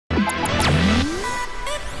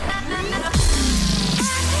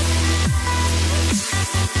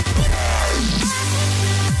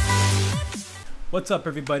What's up,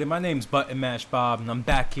 everybody? My name's ButtonMashBob, and I'm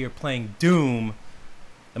back here playing Doom,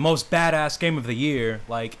 the most badass game of the year.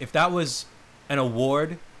 Like, if that was an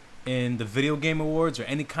award in the video game awards or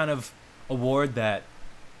any kind of award that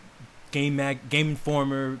Game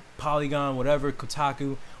Informer, Polygon, whatever,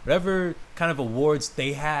 Kotaku, whatever kind of awards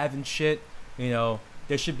they have and shit, you know,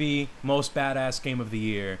 there should be most badass game of the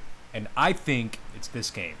year, and I think it's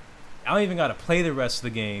this game. I don't even gotta play the rest of the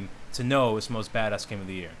game to know it's most badass game of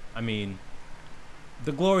the year. I mean,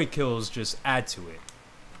 the glory kills just add to it.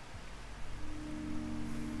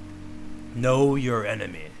 Know your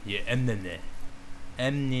enemy. Your enemy.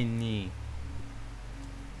 Enemy.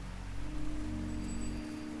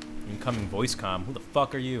 Incoming voice comm. Who the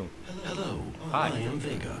fuck are you? Hello. Hi. I am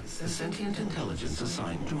Vega, a sentient intelligence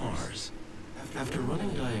assigned to Mars. After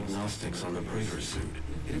running diagnostics on the Praetor suit,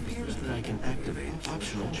 it appears that I can activate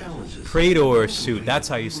optional challenges. Praetor suit. That's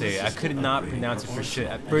how you say it. I could not pronounce it for shit.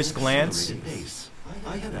 At first glance.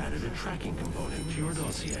 I have added a tracking component to your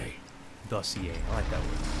dossier. Dossier. I like that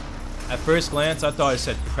word. At first glance, I thought it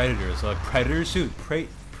said predator. So like predator suit.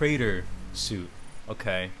 Praetor suit.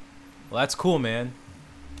 Okay. Well, that's cool, man.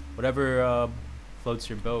 Whatever floats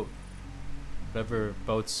your boat. Whatever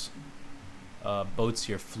boats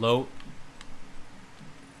your float.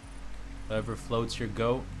 Whatever floats your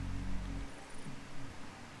goat.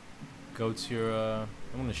 Goats your I'm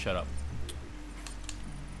gonna shut up.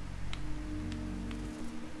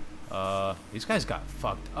 These guys got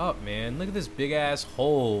fucked up, man. Look at this big ass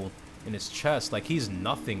hole in his chest. Like he's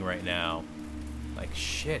nothing right now. Like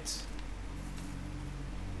shit.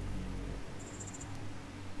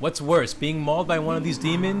 What's worse, being mauled by one of these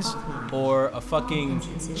demons or a fucking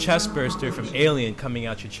chest burster from Alien coming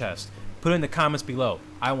out your chest? Put it in the comments below.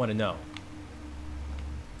 I want to know.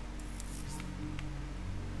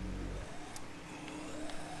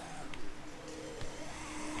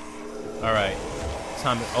 Alright.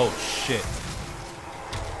 Time to, oh shit.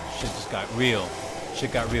 Shit just got real.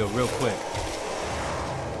 Shit got real quick.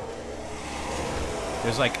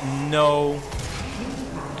 There's like no...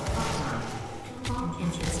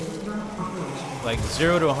 Like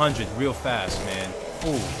 0 to 100 real fast, man.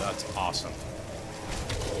 Ooh, that's awesome.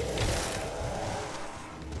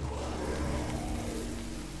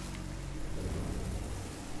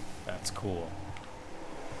 That's cool.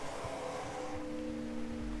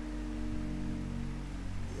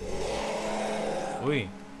 Wait.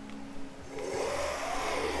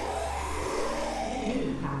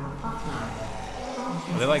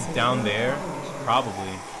 Are they like down there?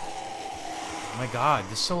 Probably. Oh my god,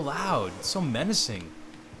 this is so loud. It's so menacing.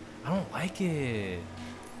 I don't like it.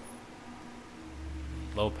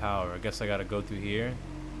 Low power. I guess I gotta go through here.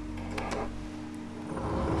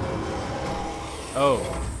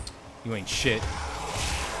 Oh. You ain't shit.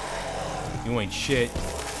 You ain't shit.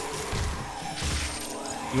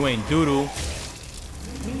 You ain't doodle.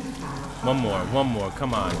 One more,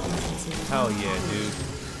 come on. Hell yeah, dude.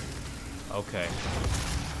 Okay.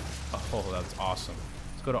 Oh, that's awesome.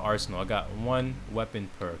 Let's go to Arsenal. I got one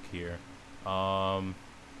weapon perk here.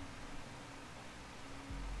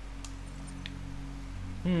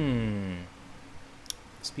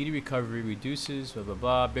 Speedy recovery reduces, blah, blah,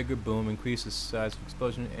 blah. Bigger boom, increases the size of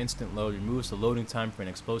explosion. Instant load, removes the loading time for an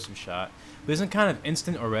explosive shot. But isn't kind of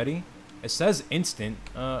instant already? It says instant,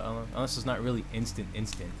 unless it's not really instant.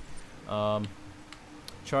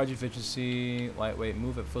 Charge efficiency, lightweight,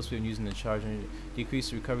 move at full speed when using the charge energy.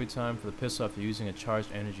 Decrease the recovery time for the pistol after using a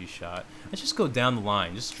charged energy shot. Let's just go down the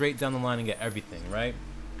line, just straight down the line and get everything, right?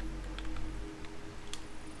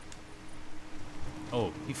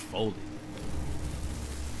 Oh, he folded.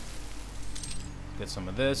 Get some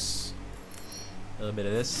of this, a little bit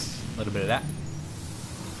of this, a little bit of that.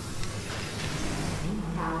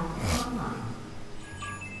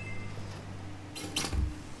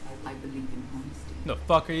 I believe in honesty. The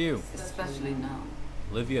fuck are you? Especially now.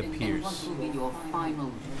 Olivia Pierce. What will be your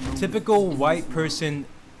final Typical white person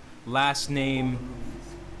last name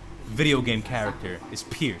video game character is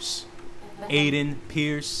Pierce. Aiden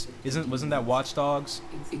Pierce. Wasn't that Watch Dogs?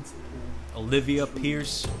 It's Olivia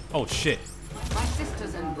Pierce. Oh shit. my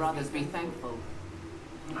sisters and brothers, be thankful.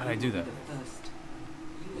 How'd I do that? The first.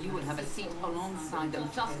 You will have a seat alongside them,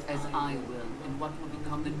 just as I will, in what will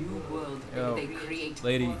become the new world Yo, they create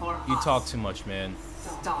lady, for you us. talk too much, man.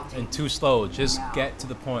 Starting And too slow. Just get to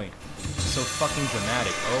the point. So fucking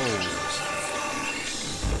dramatic. Oh.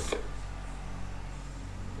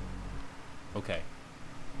 Okay.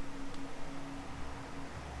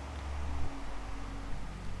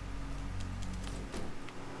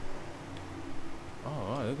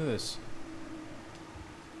 Oh, look at this.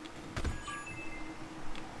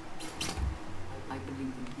 I believe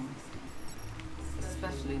in honesty.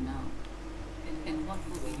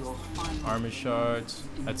 Armor shards.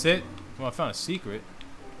 That's it? Well, I found a secret.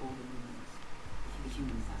 All the means. The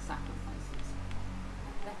humans are sacrifices.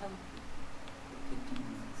 The help. The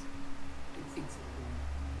demons. It's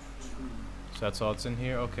all true. So that's all that's in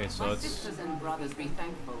here? Okay, so My let's sisters and brothers, be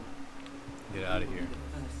thankful. get out of here.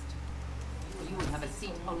 First, you will have a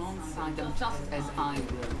seat alongside them, just as I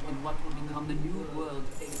will, in what will become the new world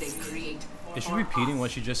they create. Is she for repeating us.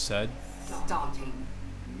 what she just said? Starting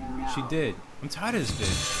now. She did. I'm tired of this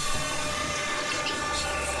bitch.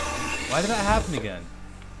 Why did that happen again?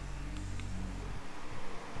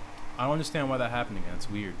 I don't understand why that happened again. It's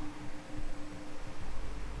weird.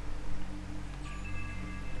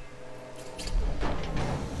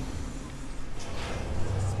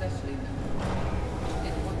 Especially now.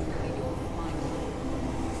 And what will be your final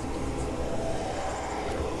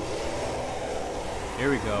Here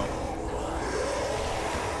we go.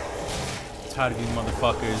 Tired of you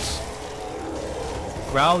motherfuckers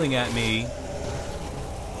growling at me.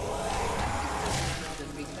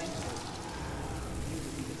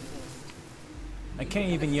 I can't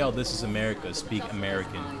even yell "This is America," speak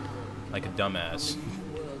American like a dumbass.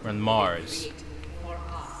 We're on Mars.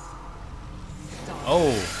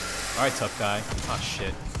 Oh, alright, tough guy. Oh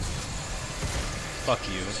shit. Fuck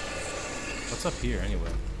you. What's up here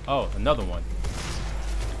anyway? Oh, another one.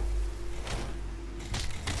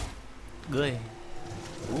 Good.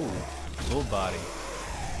 Ooh, full body.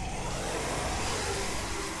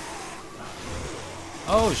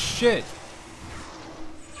 Oh shit!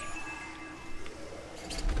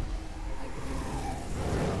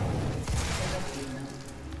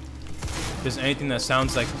 If there's anything that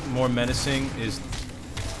sounds like more menacing is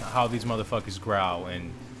how these motherfuckers growl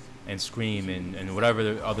and scream and whatever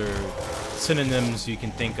the other synonyms you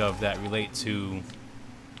can think of that relate to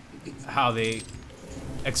how they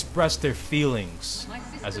express their feelings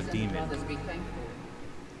as a demon. brothers, be thankful.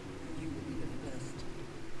 You will be the first.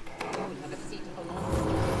 You will have a seat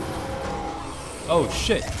alongside. Oh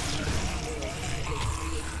shit!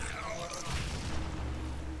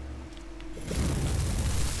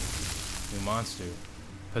 New monster.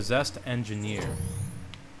 Possessed engineer.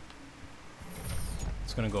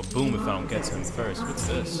 It's gonna go boom if I don't get to him first. What's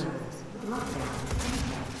this? Is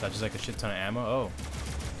that just like a shit ton of ammo? Oh.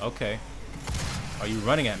 Okay. Are you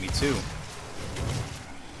running at me too?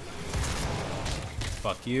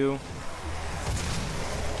 Fuck you.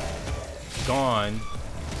 Gone.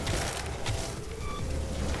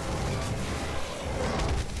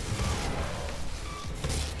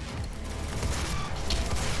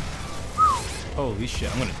 Holy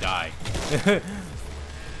shit, I'm gonna die.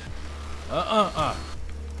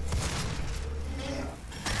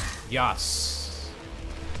 Yas.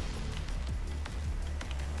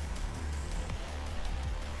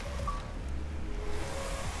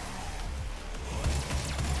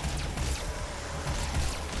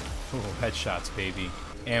 Oh, headshots, baby.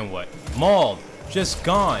 And what? Mauled. Just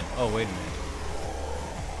gone. Oh, wait a minute.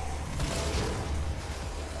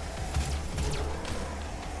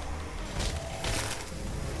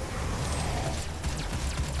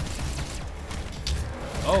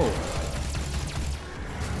 Oh.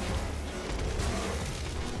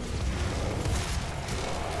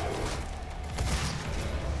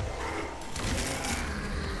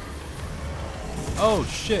 Oh,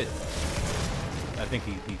 shit. I think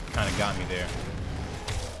he kind of got me there.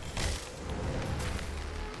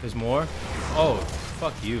 There's more? Oh,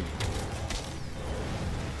 fuck you.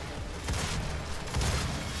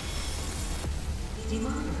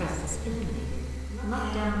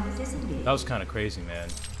 That was kind of crazy, man.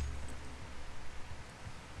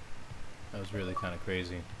 That was really kind of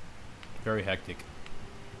crazy. Very hectic.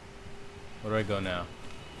 Where do I go now?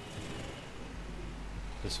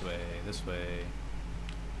 This way, this way.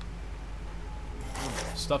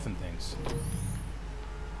 Stuff and things.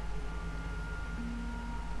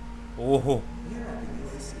 Oh.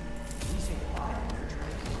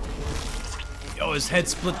 Yo, his head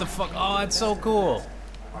split the fuck. Oh, that's so cool.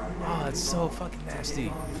 Oh, it's so fucking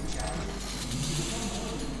nasty.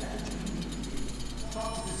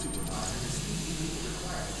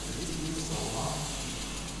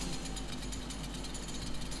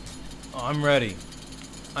 Oh, I'm ready.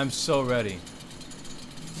 I'm so ready.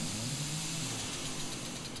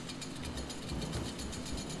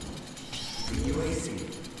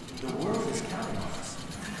 The world is counting on us.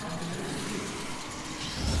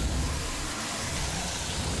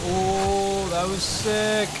 Oh, that was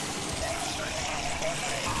sick.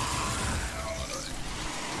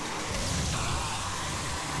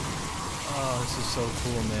 Oh, this is so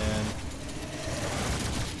cool, man.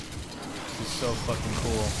 This is so fucking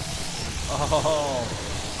cool. Oh,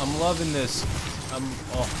 I'm loving this.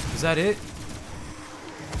 Oh, is that it?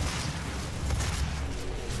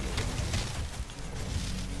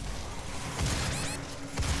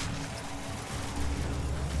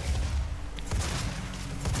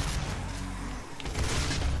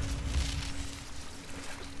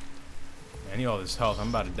 I need all this health. I'm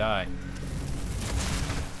about to die.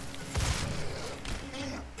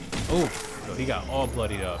 Oh, yo, he got all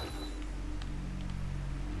bloodied up.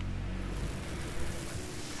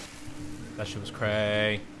 That shit was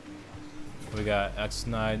cray. We got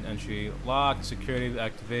X9 entry lock, security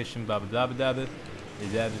activation, blah blah blah blah blah.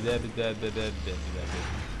 Is there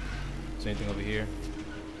anything over here?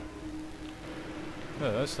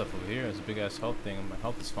 Oh, there's stuff over here. There's a big ass health thing. My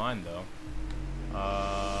health is fine though.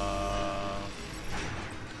 I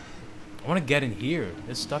want to get in here.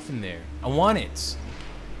 There's stuff in there. I want it.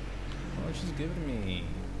 Oh, she's give it to me.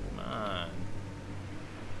 Come on.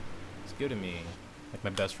 Just give it to me. Like my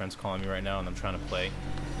best friend's calling me right now and I'm trying to play.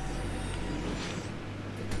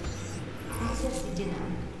 Access denied.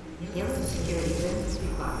 Yellow security clearance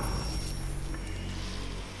required.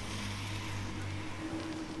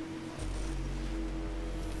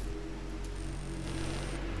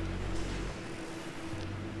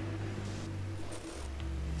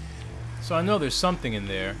 So I know there's something in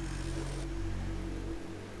there.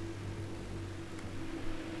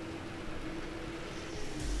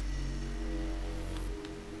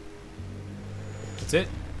 That's it?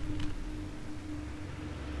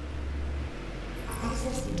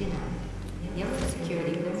 Access denied. Yellow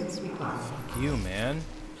security clearance required. Fuck you, man.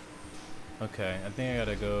 Okay, I think I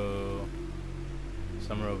gotta go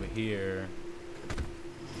somewhere over here.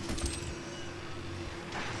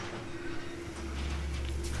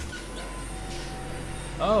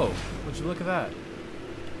 Oh, would you look at that?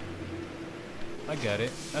 I get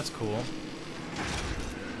it. That's cool.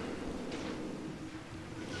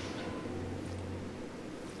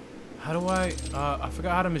 How do I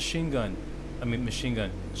forgot how to machine gun.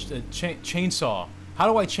 Chainsaw. How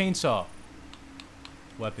do I chainsaw?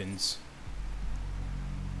 Weapons.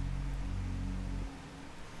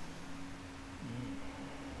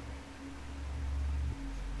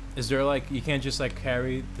 Is there like, you can't just like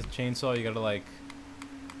carry the chainsaw, you gotta like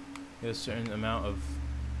get a certain amount of...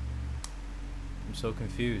 I'm so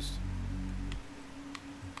confused.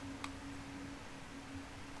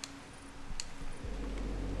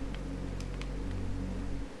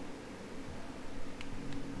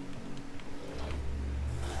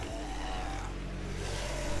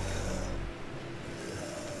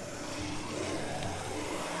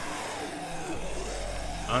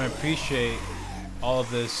 I don't appreciate all of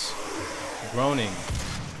this groaning.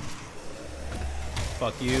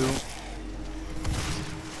 Fuck you.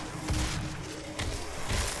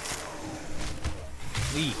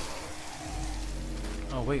 Leave.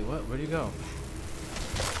 Oh wait, what? Where'd he go?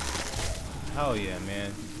 Hell yeah,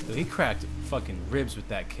 man. Dude, he cracked fucking ribs with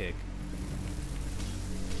that kick.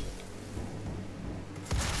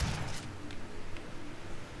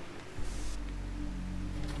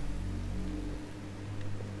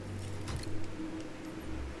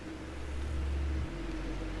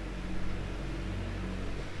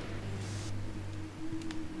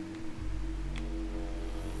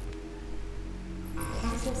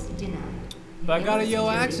 But I got a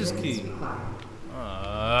yellow access key.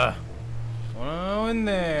 Oh, in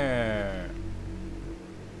there.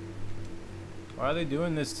 Why are they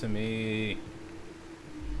doing this to me?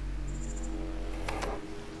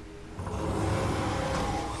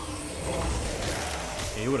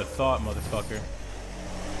 Yeah, you would have thought, motherfucker.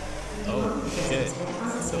 Oh shit.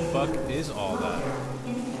 The fuck is all that?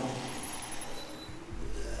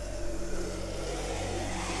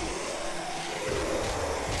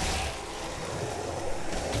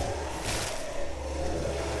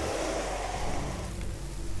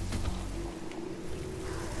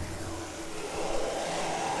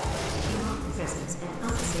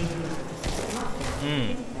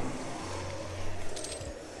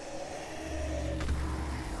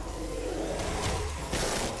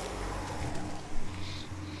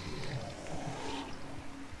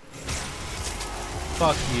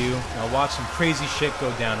 Fuck you. Now watch some crazy shit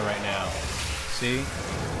go down right now. See?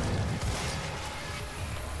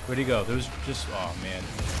 Where'd he go? There was just... Oh, man.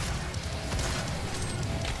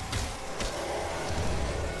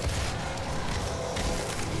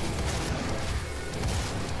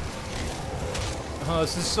 Oh,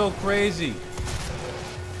 this is so crazy.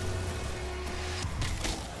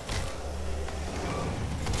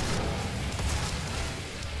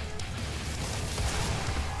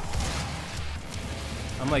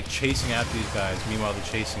 I'm like chasing after these guys, meanwhile they're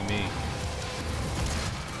chasing me.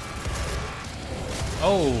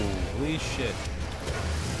 Holy shit.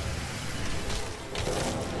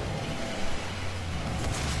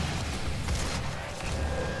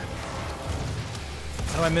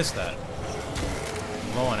 How did I miss that?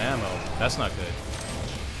 Low on ammo. That's not good.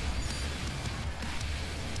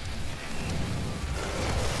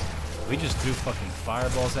 We just threw fucking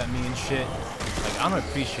fireballs at me and shit. Like, I don't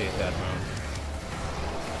appreciate that,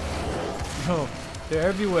 bro. No, they're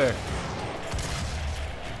everywhere.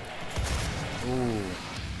 Ooh.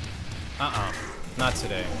 Not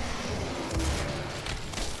today.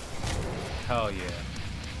 Hell yeah.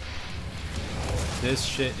 This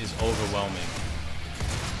shit is overwhelming.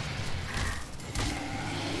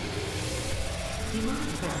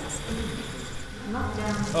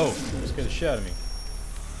 Oh, scared the shit out of me.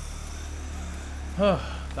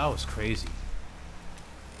 That was crazy.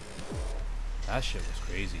 That shit was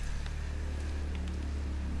crazy.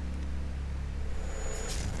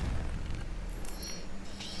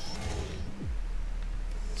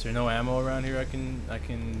 Is there no ammo around here I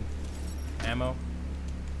can ammo?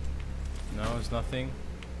 No, there's nothing.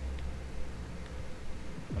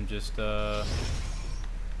 I'm just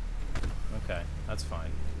okay, that's fine.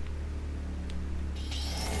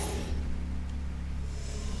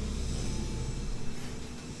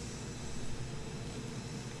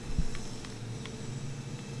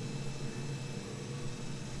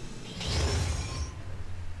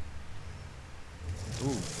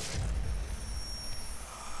 Ooh.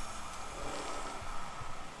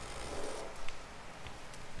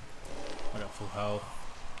 I got full health.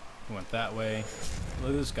 We went that way.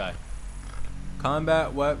 Look at this guy.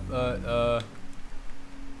 Combat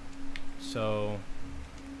so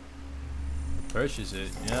purchase it.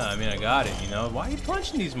 Yeah, I mean I got it, you know. Why are you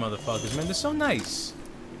punching these motherfuckers, man? They're so nice.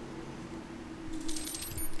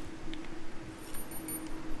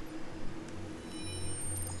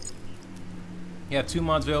 Yeah, 2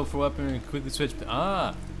 mods available for weapon and quickly switch.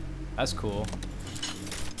 Ah, that's cool.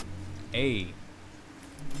 Hey,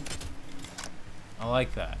 I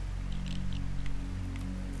like that.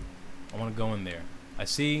 I want to go in there. I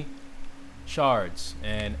see shards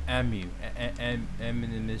and ammunition.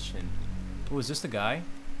 Oh, is this the guy?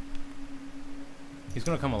 He's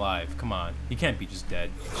gonna come alive. Come on, he can't be just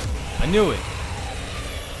dead. I knew it.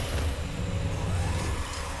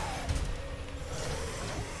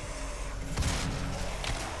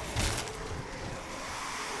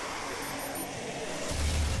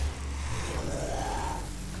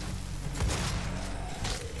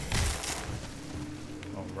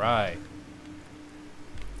 Right.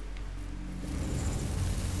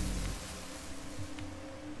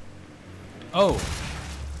 Oh,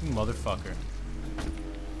 you motherfucker.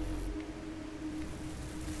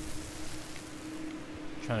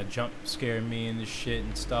 Trying to jump scare me and this shit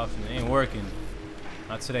and stuff, and it ain't working.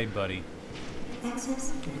 Not today, buddy.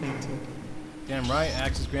 Access granted. Damn right,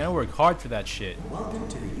 access grant. I worked hard for that shit. Welcome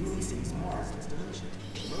to the UEC's Mars installation.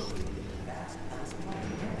 Located in the vast Alice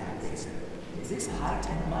mining impact basin. This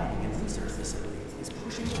high-tech mining and research facility is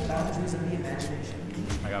pushing the boundaries of the imagination.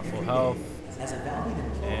 I got full health. As a valued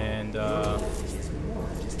employee, And is more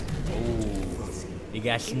than just a ooh, you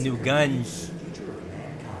got some new guns. future of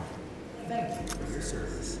mankind. Thank you for your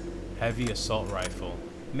service. Heavy assault rifle.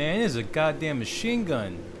 Man, it is a goddamn machine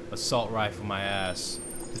gun assault rifle, my ass.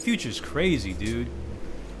 The future's crazy, dude.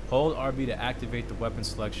 Hold RB to activate the weapon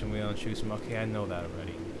selection wheel and choose from. Okay, I know that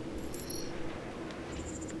already.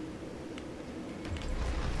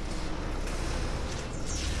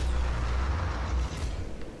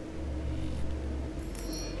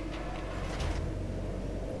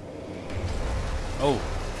 Oh.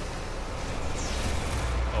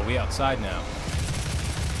 Oh, we outside now.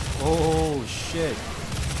 Oh, shit.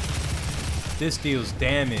 This deals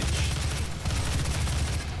damage.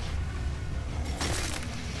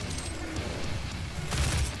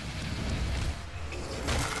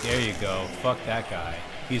 There you go. Fuck that guy.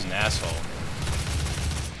 He's an asshole.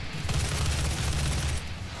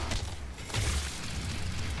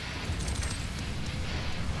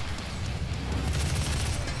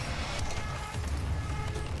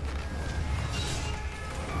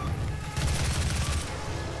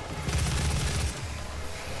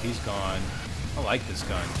 He's gone. I like this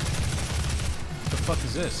gun. What the fuck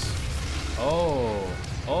is this? Oh.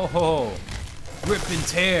 Oh. Rip and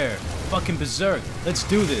tear. Fucking berserk. Let's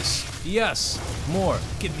do this. Yes. More.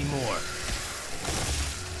 Give me more.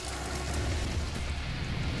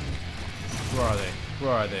 Where are they?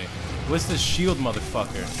 Where are they? What's this shield,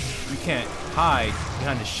 motherfucker? You can't hide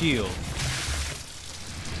behind the shield.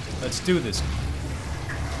 Let's do this.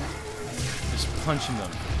 Just punching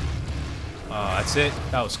them. That's it.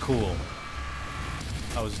 That was cool.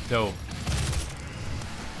 That was dope.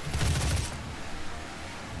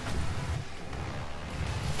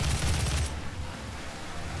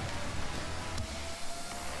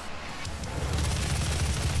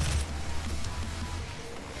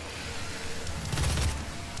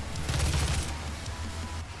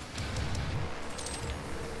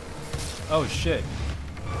 Oh shit.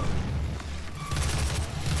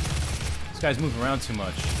 This guy's moving around too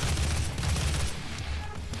much.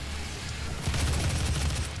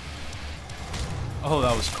 Oh,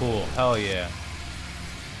 that was cool. Hell yeah.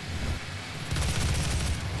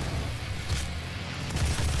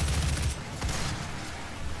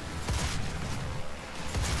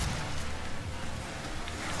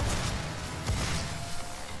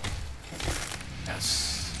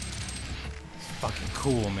 Yes. It's fucking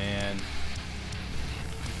cool, man.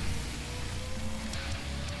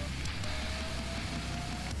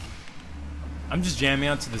 I'm just jamming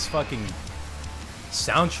out to this fucking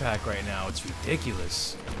soundtrack right now. It's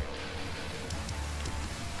ridiculous.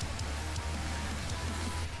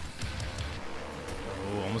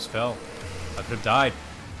 Oh, almost fell. I could have died.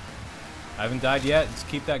 I haven't died yet. Let's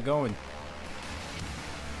keep that going.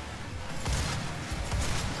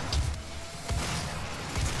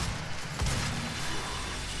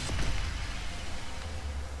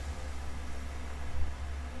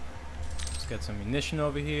 Let's get some munition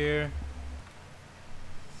over here.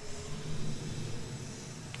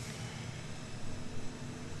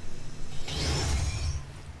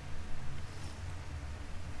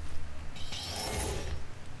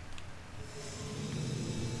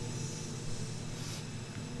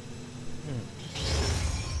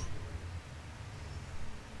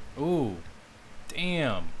 Ooh,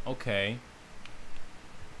 damn. Okay.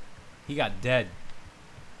 He got dead.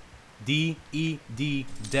 D-E-D,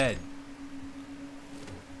 dead.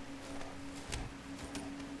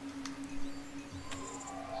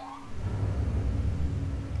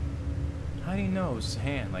 How do you know it was his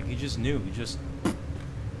hand? Like, he just knew. He just...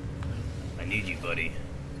 I need you, buddy.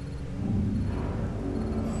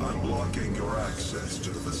 I'm blocking your access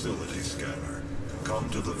to the facility scanner.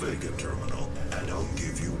 Come to the Vega terminal, and I'll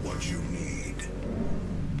give you what you need.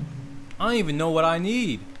 I don't even know what I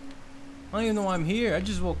need. I don't even know why I'm here. I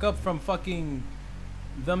just woke up from fucking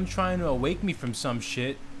them trying to awake me from some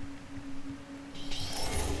shit.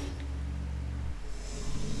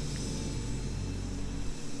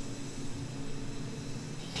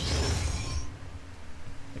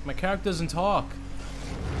 Like, my character doesn't talk.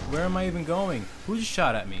 Where am I even going? Who just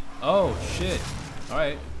shot at me? Oh, shit.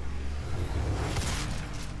 Alright.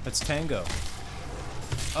 Let's tango.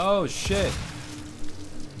 Oh, shit.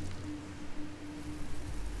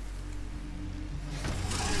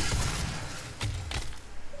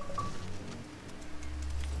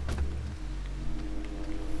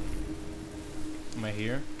 Am I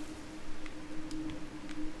here?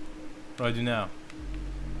 What do I do now?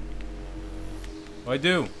 What do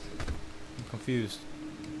I do? I'm confused.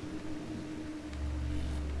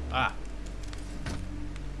 Ah.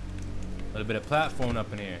 A little bit of platform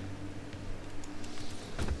up in here.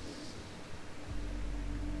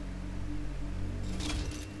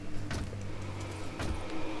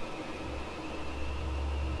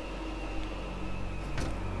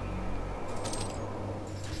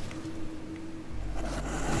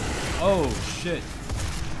 Oh, shit.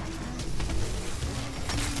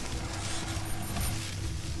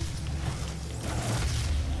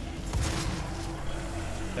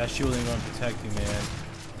 That shield ain't gonna protect you, man.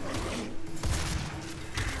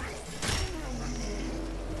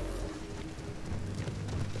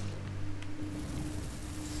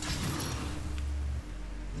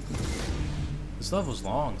 This level's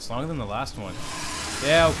long. It's longer than the last one.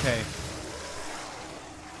 Yeah, okay.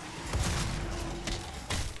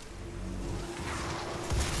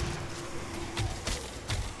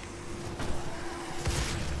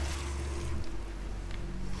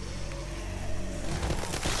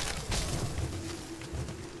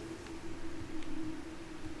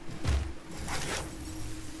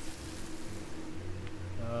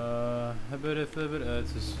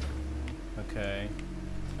 It's just, okay.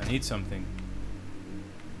 I need something.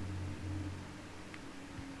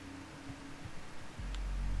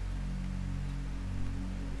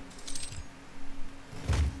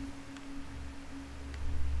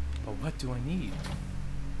 But what do I need?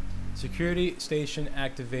 Security station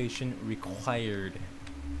activation required.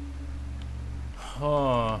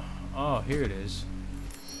 Oh, here it is.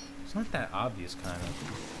 It's not that obvious, kind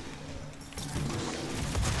of.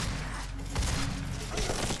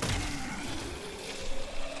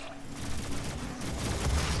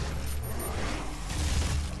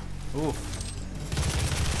 Oof.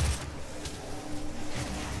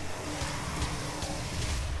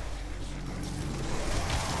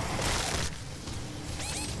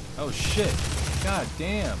 Oh shit. God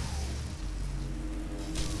damn.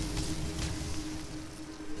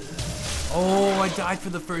 Oh, I died for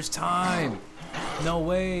the first time. No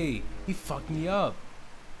way. He fucked me up.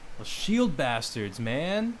 Well, shield bastards,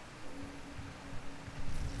 man.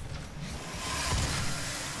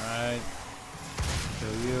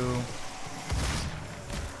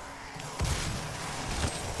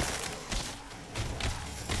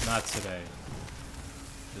 Not today.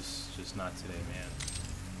 Just not today, man.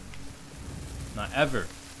 Not ever.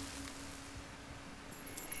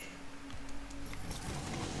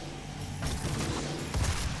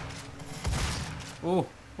 Oh,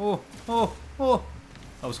 oh, oh, oh.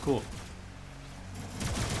 That was cool.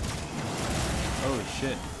 Holy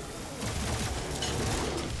shit.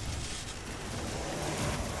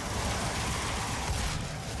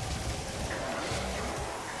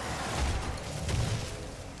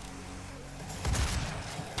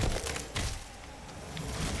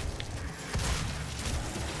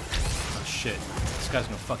 Oh shit. This guy's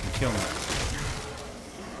gonna fucking kill me.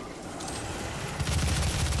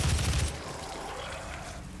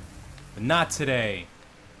 But not today.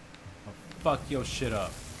 I'll fuck your shit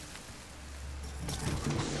up.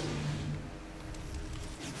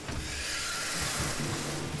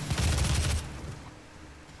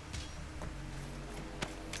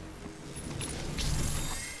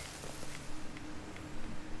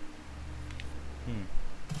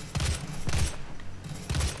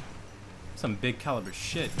 Some big caliber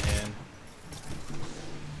shit, man.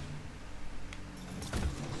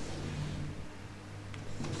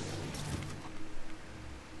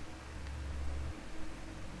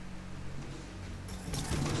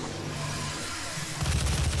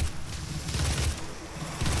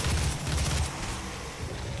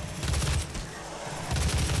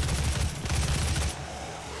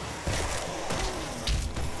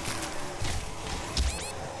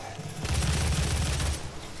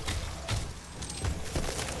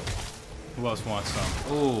 Who else wants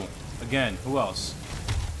some? Ooh, again, who else?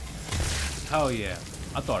 Hell yeah.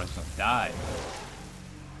 I thought I was gonna die.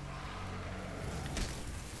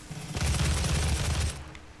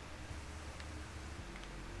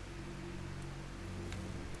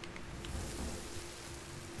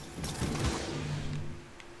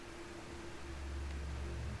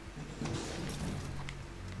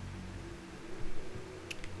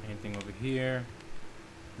 Anything over here?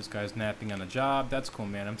 This guy's napping on a job. That's cool,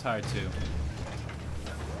 man. I'm tired too.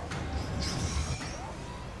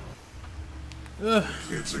 Ugh.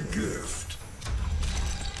 It's a gift.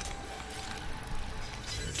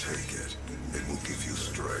 Take it. It will give you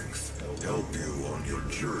strength, help you on your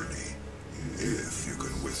journey, if you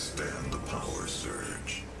can withstand the power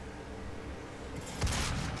surge.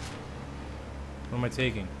 What am I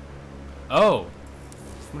taking? Oh!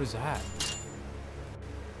 What is that?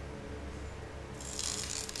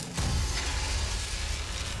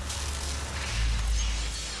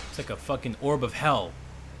 It's like a fucking orb of hell.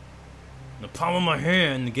 In the palm of my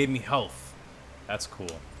hand, it gave me health. That's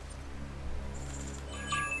cool.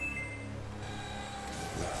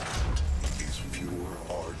 That is pure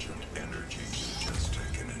Argent energy you've just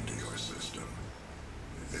taken into your system.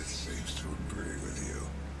 It seems to agree with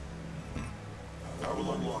you. I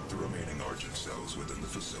will unlock the remaining Argent cells within the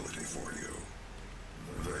facility for you.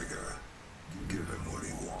 Vega, give him what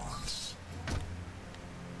he wants.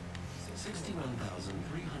 61,337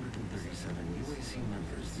 UAC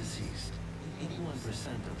members deceased. 81%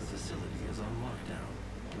 of the facility is on lockdown.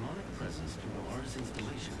 Demonic presence to Mars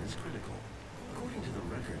installation is critical. According to the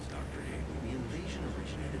records, Dr. Hayden, the invasion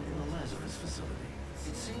originated in the Lazarus facility.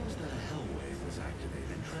 It seems that a hell wave was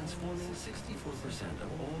activated, transforming 64% of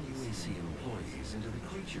all UAC employees into the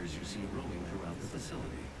creatures you see roaming throughout the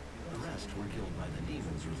facility. The rest were killed by the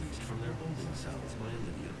demons released from their holding cells by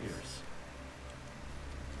Olivia Pierce.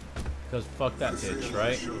 Because fuck that bitch,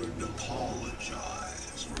 right? I should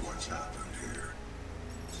apologize for what's happened here.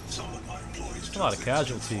 Some of my employees That's a lot of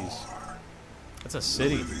casualties. That's a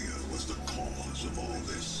city. Olivia was the cause of all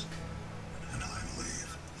this, and I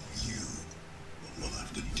believe you will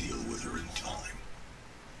have to deal with her in time.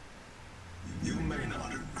 You may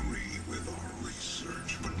not agree with our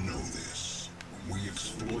research, but know this. We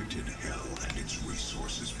exploited hell and its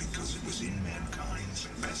resources because it was in mankind's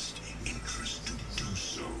best interest to do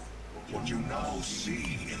so. What you now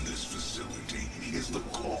see in this facility is the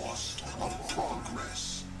cost of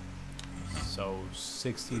progress. So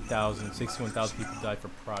 61,000 people died for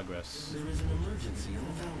progress. There is an emergency in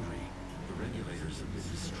the foundry. The regulators have been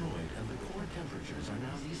destroyed and the core temperatures are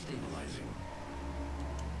now destabilizing.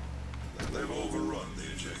 They've overrun the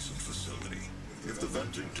adjacent facility. If the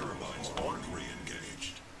venting turbines aren't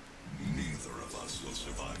re-engaged, neither of us will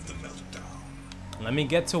survive the meltdown. Let me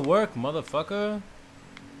get to work, motherfucker.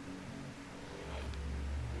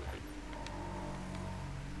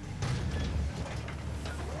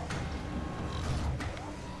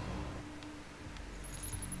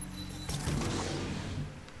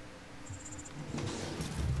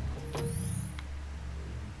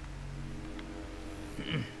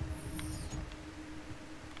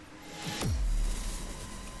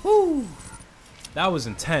 Woo! That was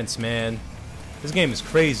intense, man. This game is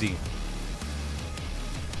crazy.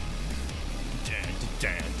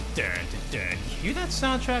 You hear that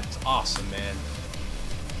soundtrack? It's awesome, man.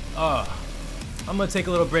 I'm gonna take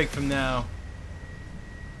a little break from now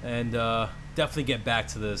and definitely get back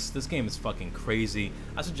to this. This game is fucking crazy.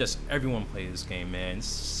 I suggest everyone play this game, man. It's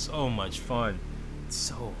so much fun. It's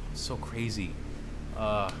so crazy.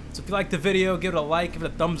 So if you like the video, give it a like, give it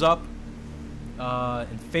a thumbs up,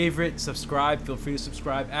 and favorite, subscribe. Feel free to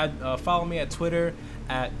subscribe. Follow me at Twitter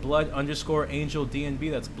at blood_angel_DNB.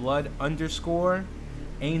 That's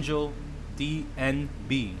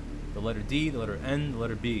blood_angel_DNB. The letter D, the letter N, the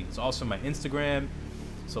letter B. It's also my Instagram,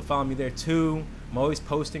 so follow me there too. I'm always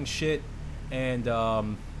posting shit. And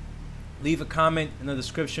leave a comment in the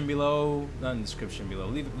description below. Not in the description below.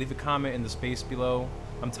 Leave a comment in the space below.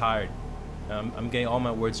 I'm tired. I'm getting all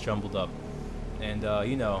my words jumbled up. And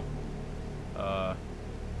you know,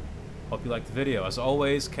 hope you liked the video. As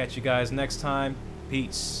always, catch you guys next time.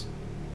 Peace.